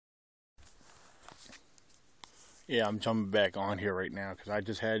Yeah, I'm jumping back on here right now because I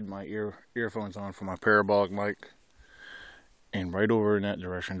just had my earphones on for my parabolic mic, and right over in that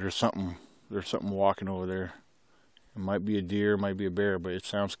direction, there's something walking over there. It might be a deer, might be a bear, but it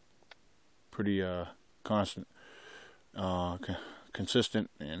sounds pretty constant, uh, c- consistent,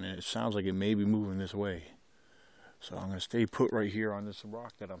 and it sounds like it may be moving this way. So I'm gonna stay put right here on this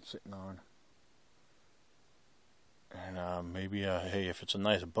rock that I'm sitting on, and maybe hey, if it's a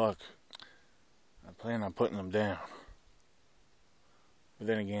nice buck, I plan on putting them down. But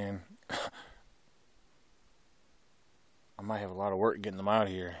then again, I might have a lot of work getting them out of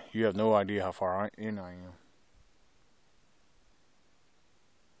here. You have no idea how far in I am.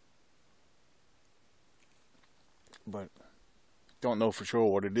 But don't know for sure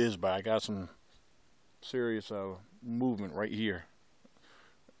what it is, but I got some serious movement right here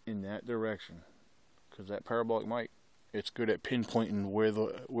in that direction. Because that parabolic mic, it's good at pinpointing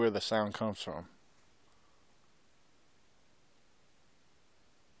where the sound comes from.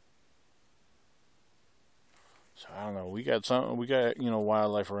 So I don't know. We got something. We got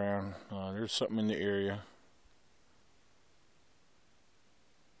wildlife around. There's something in the area.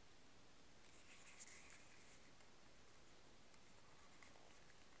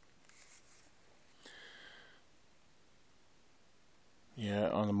 Yeah,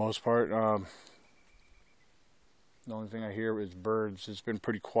 on the most part, the only thing I hear is birds. It's been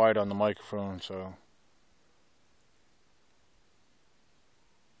pretty quiet on the microphone, so.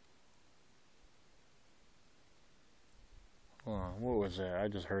 What was that? I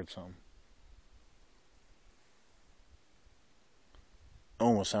just heard something.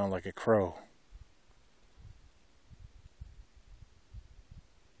 Almost sounded like a crow.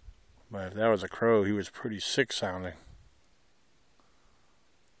 But if that was a crow, he was pretty sick sounding.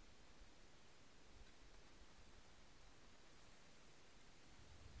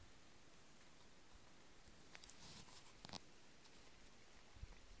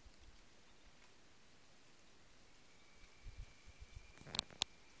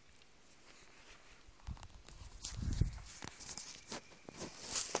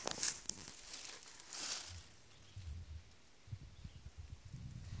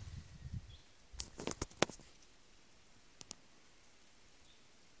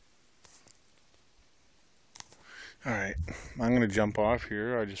 Alright, I'm going to jump off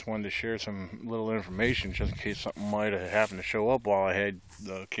here. I just wanted to share some little information just in case something might have happened to show up while I had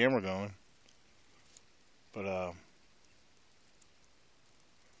the camera going. But,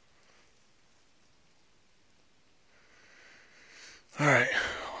 alright,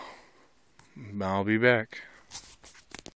 I'll be back.